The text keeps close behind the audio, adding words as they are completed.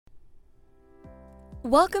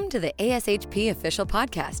Welcome to the ASHP Official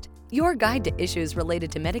Podcast, your guide to issues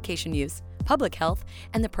related to medication use, public health,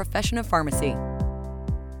 and the profession of pharmacy.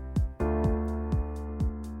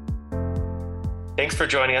 Thanks for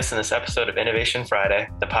joining us in this episode of Innovation Friday,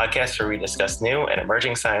 the podcast where we discuss new and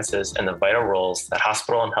emerging sciences and the vital roles that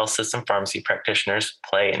hospital and health system pharmacy practitioners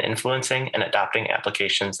play in influencing and adopting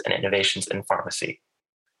applications and innovations in pharmacy.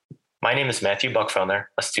 My name is Matthew Buckfelder,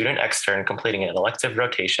 a student extern completing an elective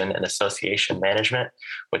rotation in association management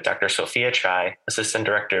with Dr. Sophia Chai, Assistant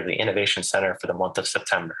Director of the Innovation Center for the month of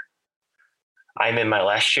September. I'm in my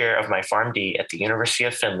last year of my PharmD at the University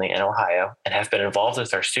of Findlay in Ohio and have been involved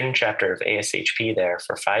with our student chapter of ASHP there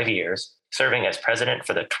for 5 years, serving as president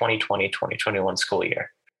for the 2020-2021 school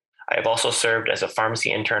year. I have also served as a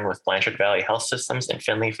pharmacy intern with Blanchard Valley Health Systems in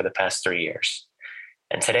Findlay for the past 3 years.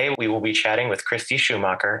 And today we will be chatting with Christy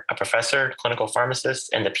Schumacher, a professor, clinical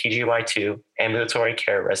pharmacist, and the PGY2 Ambulatory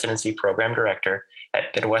Care Residency Program Director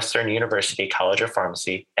at Midwestern University College of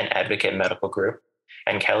Pharmacy and Advocate Medical Group,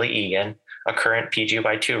 and Kelly Egan, a current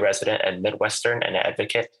PGY2 resident at Midwestern and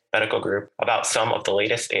Advocate Medical Group, about some of the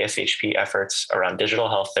latest ASHP efforts around digital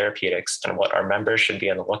health therapeutics and what our members should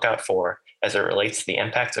be on the lookout for as it relates to the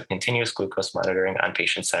impact of continuous glucose monitoring on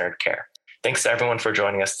patient-centered care. Thanks to everyone for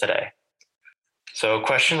joining us today. So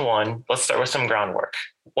question one, let's start with some groundwork.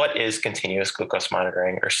 What is continuous glucose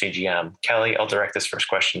monitoring, or CGM? Kelly, I'll direct this first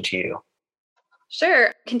question to you.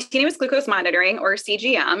 Sure. Continuous glucose monitoring, or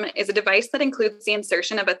CGM, is a device that includes the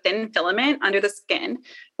insertion of a thin filament under the skin,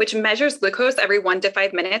 which measures glucose every 1 to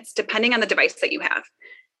 5 minutes, depending on the device that you have.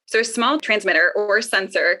 So a small transmitter or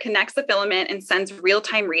sensor connects the filament and sends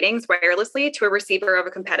real-time readings wirelessly to a receiver of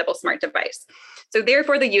a compatible smart device. So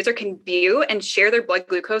therefore, the user can view and share their blood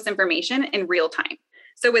glucose information in real time.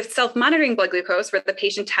 So with self-monitoring blood glucose, where the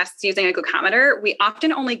patient tests using a glucometer, we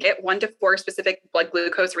often only get 1 to 4 specific blood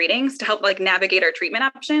glucose readings to help navigate our treatment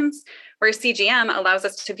options, where CGM allows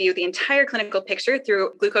us to view the entire clinical picture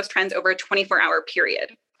through glucose trends over a 24-hour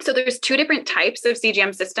period. So there's 2 different types of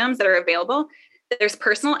CGM systems that are available. There's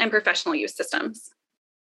personal and professional use systems.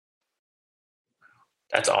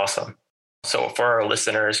 That's awesome. So for our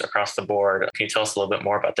listeners across the board, can you tell us a little bit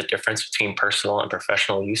more about the difference between personal and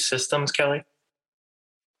professional use systems, Kelly?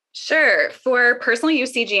 Sure. For personal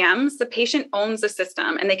use CGMs, the patient owns the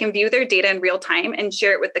system and they can view their data in real time and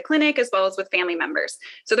share it with the clinic as well as with family members.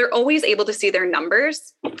 So they're always able to see their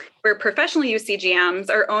numbers. Where professional use CGMs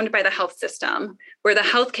are owned by the health system, where the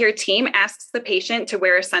healthcare team asks the patient to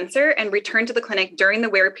wear a sensor and return to the clinic during the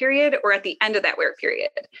wear period or at the end of that wear period.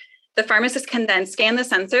 The pharmacist can then scan the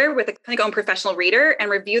sensor with a clinic-owned professional reader and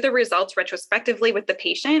review the results retrospectively with the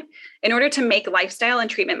patient in order to make lifestyle and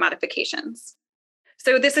treatment modifications.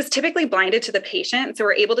 So this is typically blinded to the patient, so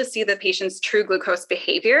we're able to see the patient's true glucose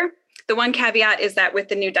behavior. The one caveat is that with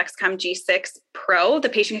the new Dexcom G6 Pro, the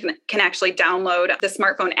patient can actually download the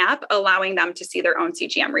smartphone app, allowing them to see their own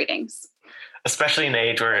CGM readings. Especially in an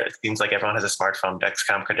age where it seems like everyone has a smartphone,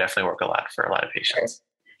 Dexcom could definitely work a lot for a lot of patients.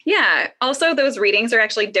 Yeah. Also, those readings are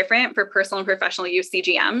actually different for personal and professional use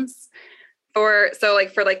CGMs. For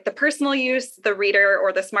the personal use, the reader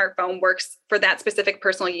or the smartphone works for that specific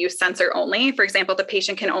personal use sensor only. For example, the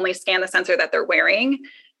patient can only scan the sensor that they're wearing,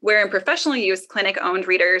 where in professional use, clinic-owned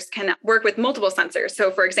readers can work with multiple sensors.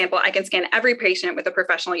 So for example, I can scan every patient with a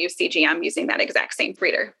professional use CGM using that exact same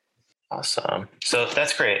reader. Awesome. So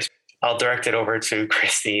that's great. I'll direct it over to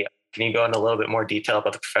Christy. Can you go into a little bit more detail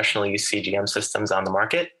about the professional use CGM systems on the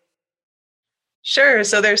market? Sure.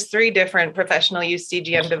 So there's 3 different professional use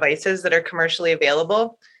CGM devices that are commercially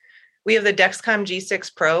available. We have the Dexcom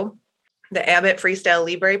G6 Pro, the Abbott Freestyle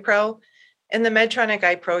Libre Pro, and the Medtronic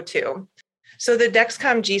iPro 2. So the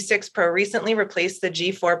Dexcom G6 Pro recently replaced the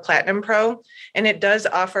G4 Platinum Pro, and it does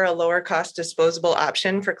offer a lower cost disposable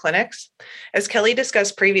option for clinics. As Kelly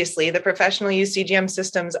discussed previously, the professional use CGM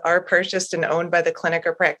systems are purchased and owned by the clinic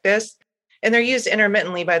or practice, and they're used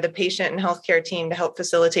intermittently by the patient and healthcare team to help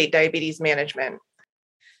facilitate diabetes management.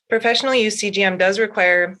 Professional use CGM does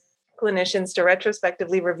require clinicians to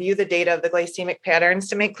retrospectively review the data of the glycemic patterns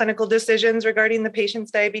to make clinical decisions regarding the patient's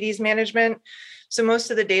diabetes management. So most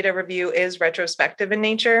of the data review is retrospective in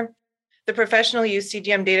nature. The professional use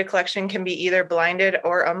CGM data collection can be either blinded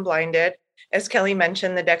or unblinded. As Kelly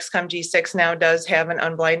mentioned, the Dexcom G6 now does have an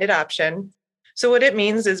unblinded option. So what it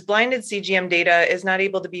means is blinded CGM data is not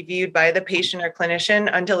able to be viewed by the patient or clinician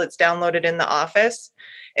until it's downloaded in the office.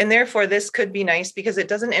 And therefore, this could be nice because it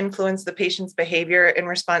doesn't influence the patient's behavior in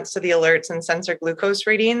response to the alerts and sensor glucose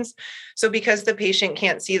readings. So because the patient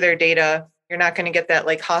can't see their data, you're not going to get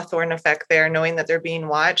that Hawthorne effect there, knowing that they're being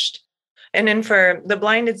watched. And then for the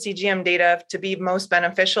blinded CGM data to be most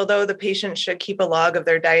beneficial, though, the patient should keep a log of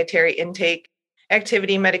their dietary intake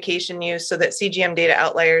activity, medication use, so that CGM data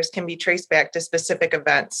outliers can be traced back to specific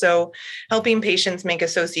events. So helping patients make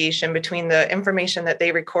association between the information that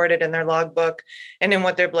they recorded in their logbook and in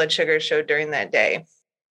what their blood sugar showed during that day.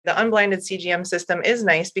 The unblinded CGM system is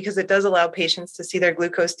nice because it does allow patients to see their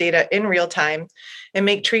glucose data in real time and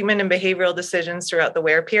make treatment and behavioral decisions throughout the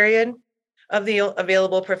wear period. Of the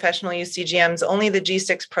available professional use CGMs, only the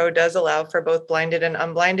G6 Pro does allow for both blinded and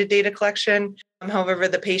unblinded data collection. However,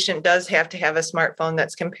 the patient does have to have a smartphone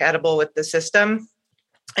that's compatible with the system.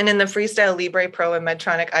 And in the Freestyle Libre Pro and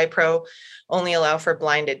Medtronic iPro only allow for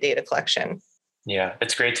blinded data collection. Yeah,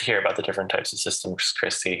 it's great to hear about the different types of systems,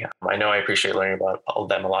 Christy. I know I appreciate learning about all of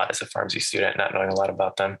them a lot as a pharmacy student, not knowing a lot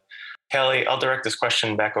about them. Kelly, I'll direct this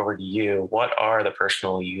question back over to you. What are the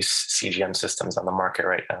personal use CGM systems on the market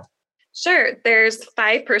right now? Sure. There's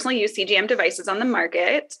 5 personal use CGM devices on the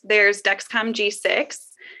market. There's Dexcom G6.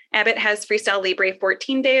 Abbott has Freestyle Libre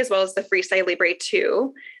 14-day as well as the Freestyle Libre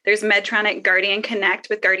 2. There's Medtronic Guardian Connect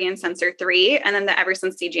with Guardian Sensor 3, and then the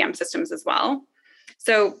Eversense CGM systems as well.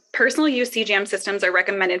 So personal use CGM systems are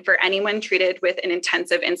recommended for anyone treated with an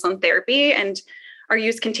intensive insulin therapy and are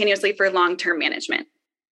used continuously for long-term management.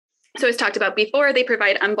 So as talked about before, they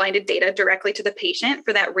provide unblinded data directly to the patient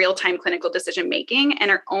for that real-time clinical decision-making and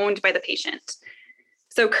are owned by the patient.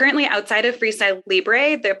 So currently outside of Freestyle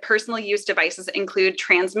Libre, the personal use devices include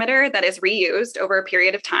transmitter that is reused over a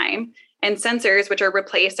period of time and sensors which are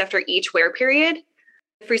replaced after each wear period.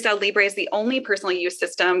 Freestyle Libre is the only personal use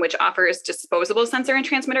system which offers disposable sensor and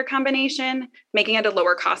transmitter combination, making it a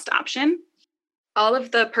lower cost option. All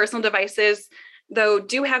of the personal devices, though,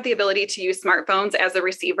 do have the ability to use smartphones as a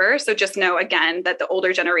receiver. So just know, again, that the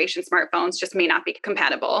older generation smartphones just may not be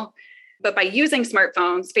compatible. But by using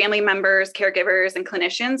smartphones, family members, caregivers, and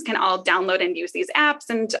clinicians can all download and use these apps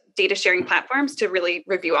and data sharing platforms to really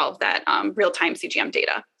review all of that real-time CGM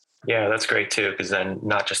data. Yeah, that's great too, because then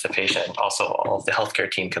not just the patient, also all of the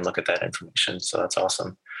healthcare team can look at that information. So that's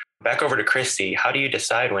awesome. Back over to Christy. How do you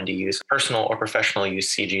decide when to use personal or professional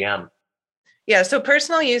use CGM? Yeah, so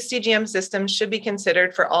personal use CGM systems should be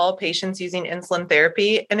considered for all patients using insulin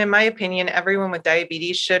therapy. And in my opinion, everyone with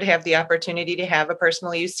diabetes should have the opportunity to have a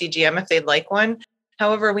personal use CGM if they'd like one.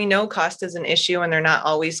 However, we know cost is an issue and they're not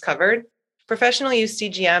always covered. Professional use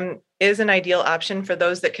CGM is an ideal option for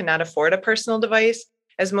those that cannot afford a personal device,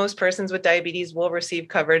 as most persons with diabetes will receive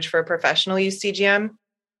coverage for a professional use CGM.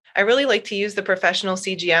 I really like to use the professional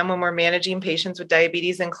CGM when we're managing patients with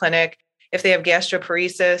diabetes in clinic, if they have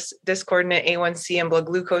gastroparesis, discordant A1C and blood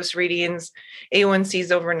glucose readings, A1Cs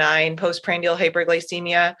over 9, postprandial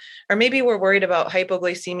hyperglycemia, or maybe we're worried about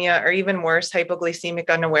hypoglycemia or even worse, hypoglycemic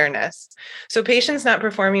unawareness. So patients not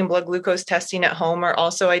performing blood glucose testing at home are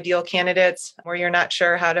also ideal candidates where you're not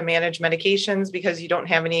sure how to manage medications because you don't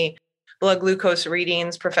have any blood glucose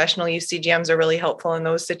readings. Professional use CGMs are really helpful in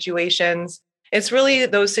those situations. It's really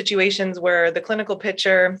those situations where the clinical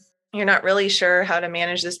picture, you're not really sure how to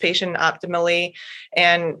manage this patient optimally,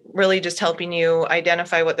 and really just helping you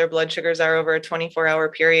identify what their blood sugars are over a 24-hour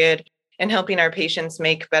period and helping our patients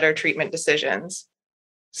make better treatment decisions.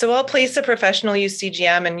 So I'll place a professional use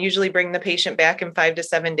CGM and usually bring the patient back in 5 to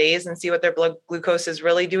 7 days and see what their blood glucose is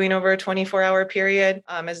really doing over a 24-hour period.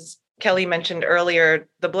 As Kelly mentioned earlier,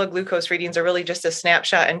 the blood glucose readings are really just a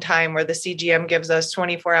snapshot in time where the CGM gives us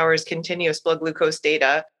 24 hours continuous blood glucose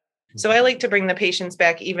data. So I like to bring the patients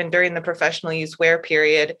back even during the professional use wear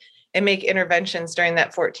period and make interventions during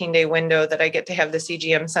that 14-day window that I get to have the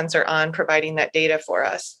CGM sensor on, providing that data for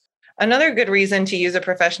us. Another good reason to use a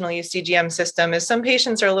professional use CGM system is some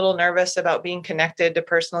patients are a little nervous about being connected to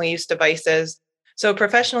personal use devices. So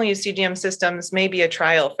professional use CGM systems may be a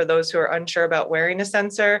trial for those who are unsure about wearing a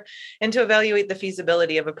sensor and to evaluate the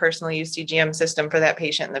feasibility of a personal use CGM system for that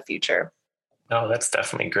patient in the future. Oh, that's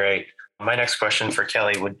definitely great. My next question for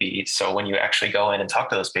Kelly would be, so when you actually go in and talk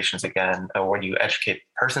to those patients again, or when you educate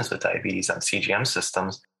persons with diabetes on CGM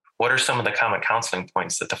systems, what are some of the common counseling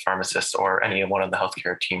points that the pharmacist or any one of the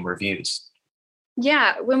healthcare team reviews?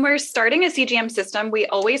 Yeah, when we're starting a CGM system, we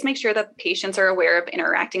always make sure that patients are aware of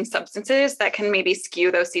interacting substances that can maybe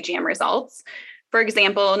skew those CGM results. For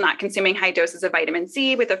example, not consuming high doses of vitamin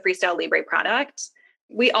C with a Freestyle Libre product.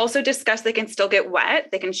 We also discuss they can still get wet,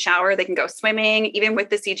 they can shower, they can go swimming, even with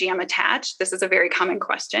the CGM attached. This is a very common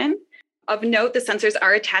question. Of note, the sensors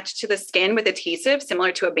are attached to the skin with adhesive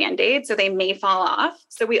similar to a Band-Aid, so they may fall off.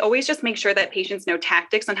 So we always just make sure that patients know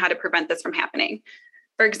tactics on how to prevent this from happening.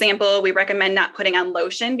 For example, we recommend not putting on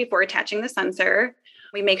lotion before attaching the sensor.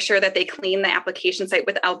 We make sure that they clean the application site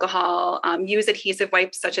with alcohol, use adhesive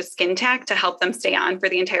wipes such as Skin Tack to help them stay on for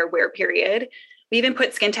the entire wear period. We even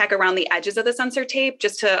put Skin Tack around the edges of the sensor tape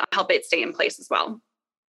just to help it stay in place as well.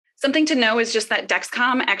 Something to know is just that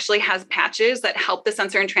Dexcom actually has patches that help the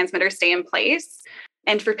sensor and transmitter stay in place.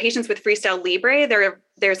 And for patients with FreeStyle Libre,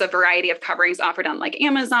 there's a variety of coverings offered on like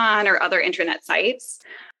Amazon or other intranet sites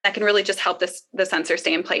that can really just help the sensor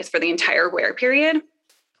stay in place for the entire wear period.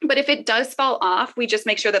 But if it does fall off, we just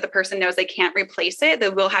make sure that the person knows they can't replace it. They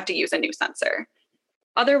will have to use a new sensor.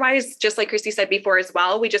 Otherwise, just like Christy said before as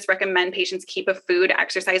well, we just recommend patients keep a food,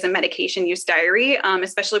 exercise, and medication use diary,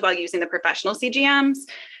 especially while using the professional CGMs,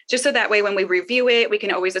 just so that way when we review it, we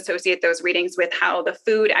can always associate those readings with how the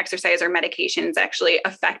food, exercise, or medication is actually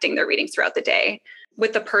affecting their readings throughout the day.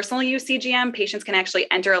 With the personal use CGM, patients can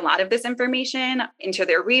actually enter a lot of this information into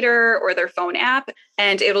their reader or their phone app,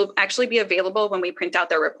 and it'll actually be available when we print out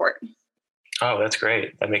their report. Oh, that's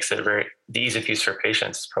great. That makes it the ease of use for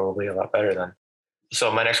patients is probably a lot better then. So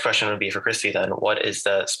my next question would be for Christy then. What is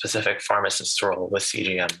the specific pharmacist's role with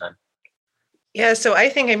CGM then? Yeah, so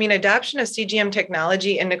adoption of CGM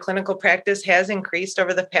technology into clinical practice has increased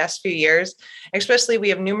over the past few years. Especially, we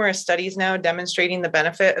have numerous studies now demonstrating the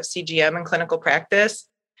benefit of CGM in clinical practice.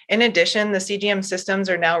 In addition, the CGM systems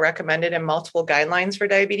are now recommended in multiple guidelines for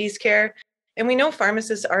diabetes care. And we know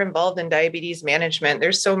pharmacists are involved in diabetes management.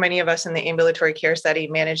 There's so many of us in the ambulatory care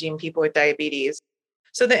setting managing people with diabetes.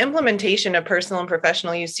 So the implementation of personal and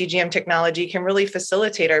professional use CGM technology can really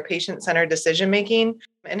facilitate our patient-centered decision-making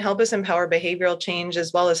and help us empower behavioral change,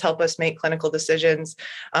 as well as help us make clinical decisions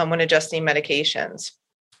when adjusting medications.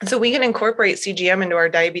 So we can incorporate CGM into our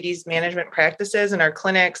diabetes management practices in our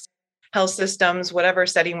clinics, health systems, whatever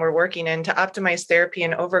setting we're working in, to optimize therapy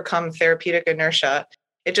and overcome therapeutic inertia.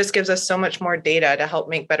 It just gives us so much more data to help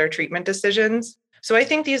make better treatment decisions. So I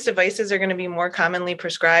think these devices are going to be more commonly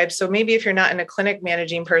prescribed. So maybe if you're not in a clinic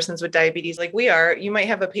managing persons with diabetes like we are, you might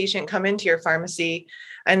have a patient come into your pharmacy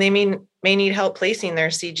and they may need help placing their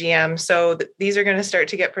CGM. So these are going to start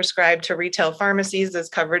to get prescribed to retail pharmacies as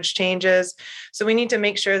coverage changes. So we need to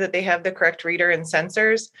make sure that they have the correct reader and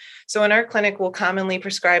sensors. So in our clinic, we'll commonly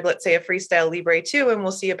prescribe, let's say, a FreeStyle Libre 2, and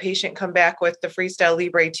we'll see a patient come back with the FreeStyle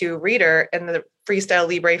Libre 2 reader and the FreeStyle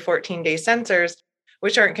Libre 14-day sensors,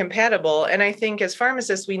 which aren't compatible. And I think as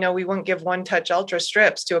pharmacists, we know we wouldn't give one-touch ultra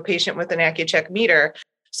strips to a patient with an Accu-Chek meter.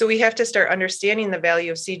 So we have to start understanding the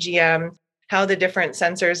value of CGM, how the different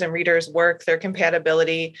sensors and readers work, their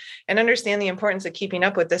compatibility, and understand the importance of keeping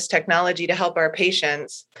up with this technology to help our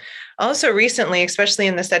patients. Also recently, especially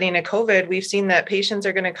in the setting of COVID, we've seen that patients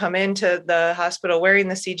are going to come into the hospital wearing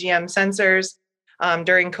the CGM sensors.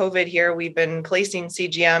 During COVID here, we've been placing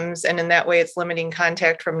CGMs, and in that way, it's limiting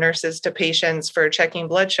contact from nurses to patients for checking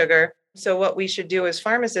blood sugar. So what we should do as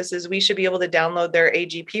pharmacists is we should be able to download their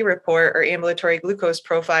AGP report or ambulatory glucose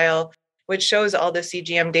profile, which shows all the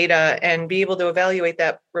CGM data, and be able to evaluate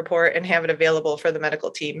that report and have it available for the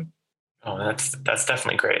medical team. Oh, that's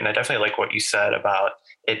definitely great. And I definitely like what you said about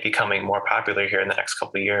it becoming more popular here in the next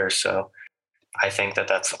couple of years. So I think that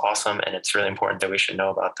that's awesome. And it's really important that we should know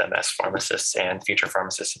about them as pharmacists and future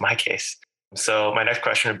pharmacists in my case. So my next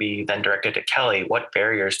question would be then directed to Kelly. What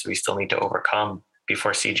barriers do we still need to overcome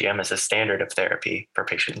before CGM is a standard of therapy for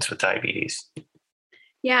patients with diabetes?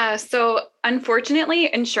 Yeah, so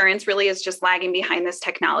unfortunately, insurance really is just lagging behind this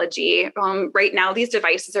technology. Right now, these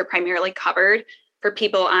devices are primarily covered for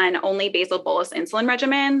people on only basal bolus insulin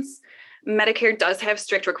regimens. Medicare does have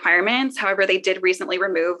strict requirements. However, they did recently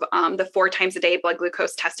remove the 4 times a day blood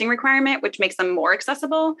glucose testing requirement, which makes them more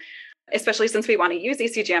accessible, especially since we want to use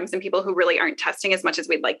these CGMs in people who really aren't testing as much as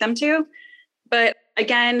we'd like them to. But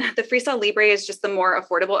again, the FreeStyle Libre is just the more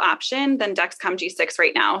affordable option than Dexcom G6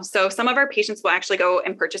 right now. So some of our patients will actually go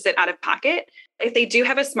and purchase it out of pocket. If they do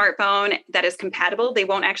have a smartphone that is compatible, they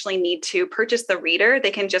won't actually need to purchase the reader.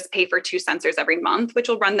 They can just pay for 2 sensors every month, which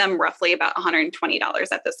will run them roughly about $120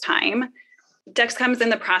 at this time. Dexcom is in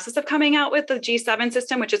the process of coming out with the G7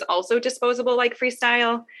 system, which is also disposable like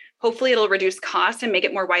FreeStyle. Hopefully it'll reduce costs and make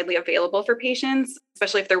it more widely available for patients,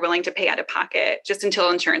 especially if they're willing to pay out of pocket, just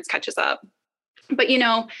until insurance catches up. But,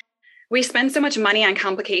 we spend so much money on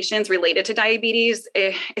complications related to diabetes.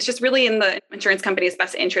 It's just really in the insurance company's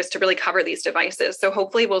best interest to really cover these devices. So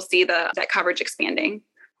hopefully we'll see that coverage expanding.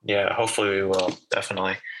 Yeah, hopefully we will,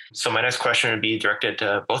 definitely. So my next question would be directed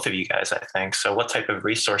to both of you guys, I think. So what type of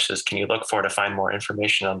resources can you look for to find more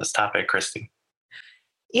information on this topic, Christy?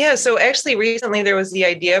 Yeah, so actually recently there was the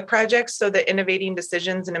IDEA project, so the Innovating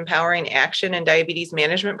Decisions and Empowering Action in Diabetes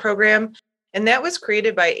Management program. And that was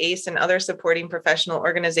created by ACE and other supporting professional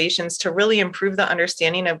organizations to really improve the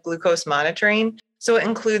understanding of glucose monitoring. So it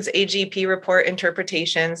includes AGP report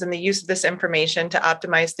interpretations and the use of this information to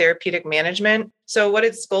optimize therapeutic management. So what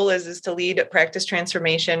its goal is to lead practice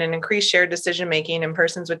transformation and increase shared decision-making in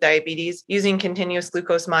persons with diabetes using continuous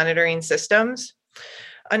glucose monitoring systems.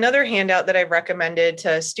 Another handout that I've recommended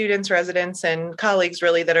to students, residents, and colleagues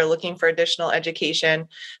really that are looking for additional education,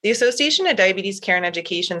 the Association of Diabetes Care and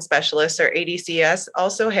Education Specialists, or ADCS,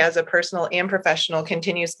 also has a personal and professional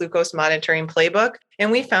continuous glucose monitoring playbook, and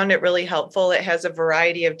we found it really helpful. It has a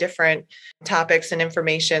variety of different topics and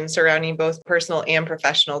information surrounding both personal and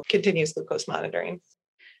professional continuous glucose monitoring.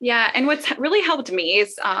 Yeah, and what's really helped me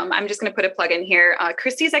is, I'm just going to put a plug in here.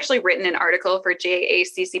 Christy's actually written an article for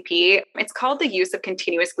JACCP. It's called The Use of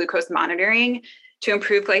Continuous Glucose Monitoring to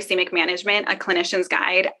Improve Glycemic Management, a Clinician's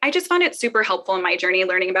Guide. I just found it super helpful in my journey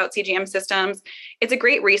learning about CGM systems. It's a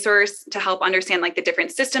great resource to help understand like the different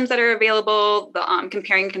systems that are available, the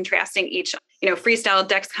comparing and contrasting each, Freestyle,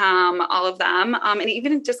 Dexcom, all of them. And it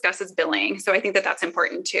even discusses billing. So I think that that's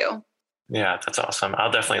important too. Yeah, that's awesome. I'll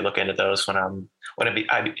definitely look into those when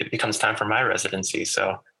it becomes time for my residency.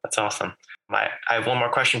 So that's awesome. I have one more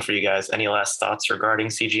question for you guys. Any last thoughts regarding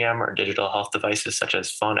CGM or digital health devices such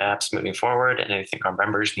as phone apps moving forward, and anything our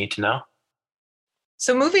members need to know?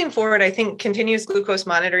 So moving forward, I think continuous glucose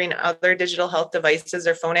monitoring and other digital health devices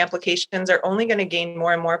or phone applications are only going to gain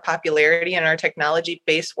more and more popularity in our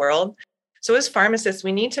technology-based world. So as pharmacists,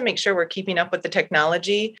 we need to make sure we're keeping up with the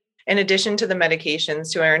technology in addition to the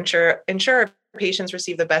medications to ensure our patients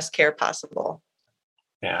receive the best care possible.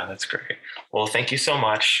 Yeah, that's great. Well, thank you so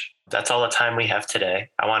much. That's all the time we have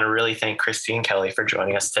today. I want to really thank Christy and Kelly for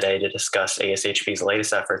joining us today to discuss ASHP's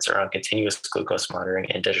latest efforts around continuous glucose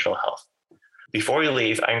monitoring and digital health. Before we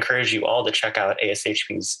leave, I encourage you all to check out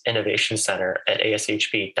ASHP's Innovation Center at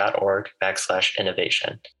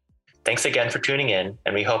ashp.org/innovation. Thanks again for tuning in,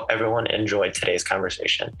 and we hope everyone enjoyed today's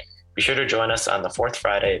conversation. Be sure to join us on the fourth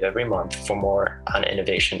Friday of every month for more on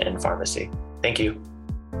innovation in pharmacy. Thank you.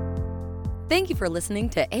 Thank you for listening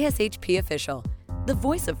to ASHP Official, the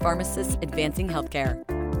voice of pharmacists advancing healthcare.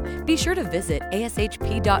 Be sure to visit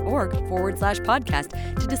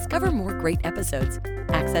ashp.org/podcast to discover more great episodes,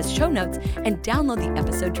 access show notes, and download the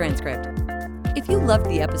episode transcript. If you loved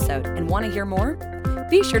the episode and want to hear more,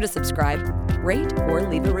 be sure to subscribe, rate, or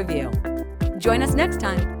leave a review. Join us next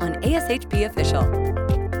time on ASHP Official.